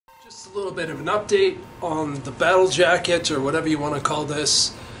Just a little bit of an update on the battle jacket, or whatever you want to call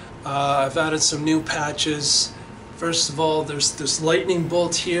this. I've added some new patches. First of all, there's this lightning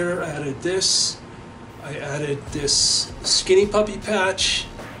bolt here. I added this. I added this skinny puppy patch,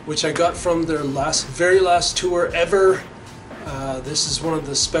 which I got from their very last tour ever. This is one of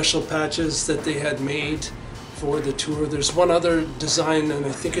the special patches that they had made for the tour. There's one other design, and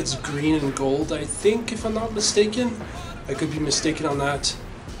I think it's green and gold, I think, if I'm not mistaken. I could be mistaken on that.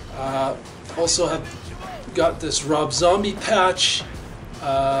 Also have got this Rob Zombie patch,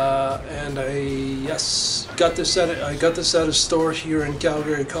 and I got this at a store here in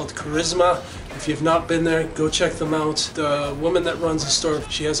Calgary called Charisma. If you've not been there, go check them out. The woman that runs the store,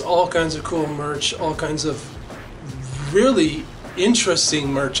 she has all kinds of cool merch, all kinds of really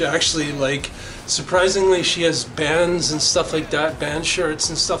interesting merch, actually. Like, surprisingly, she has bands and stuff like that, band shirts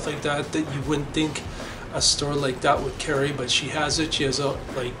and stuff like that you wouldn't think a store like that would carry, but she has it. She has a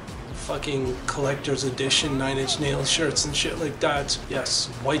like fucking collector's edition 9 Inch Nails shirts and shit like that. Yes,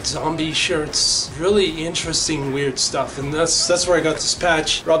 White Zombie shirts, really interesting weird stuff. And that's where I got this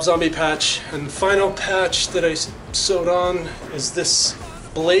patch, Rob Zombie patch. And the final patch that I sewed on is this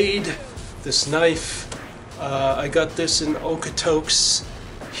blade, this knife. I got this in Okotoks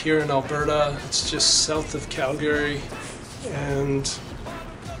here in Alberta. It's just south of Calgary, and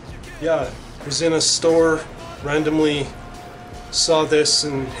yeah, was in a store, randomly saw this,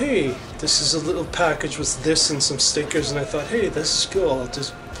 and hey, this is a little package with this and some stickers, and I thought, hey, this is cool, I'll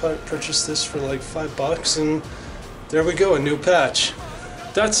just purchase this for like $5, and there we go, a new patch.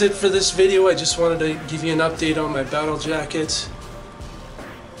 That's it for this video. I just wanted to give you an update on my battle jacket.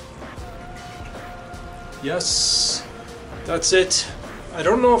 Yes, that's it. I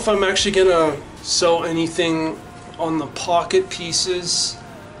don't know if I'm actually gonna sew anything on the pocket pieces.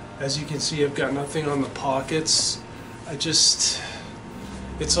 As you can see, I've got nothing on the pockets. It's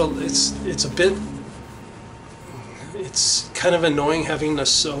kind of annoying having to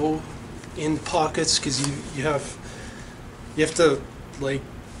sew in pockets, because you have to, like,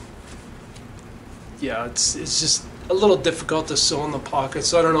 yeah, it's just a little difficult to sew on the pockets.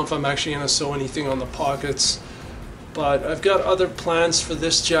 So I don't know if I'm actually going to sew anything on the pockets, but I've got other plans for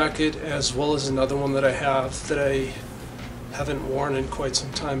this jacket, as well as another one that I have that I haven't worn in quite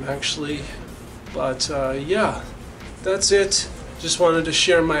some time, actually. But yeah, that's it. Just wanted to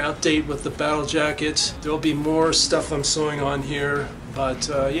share my update with the battle jacket. There'll be more stuff I'm sewing on here, but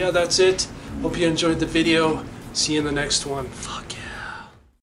yeah, that's it. Hope you enjoyed the video. See you in the next one. Fuck it.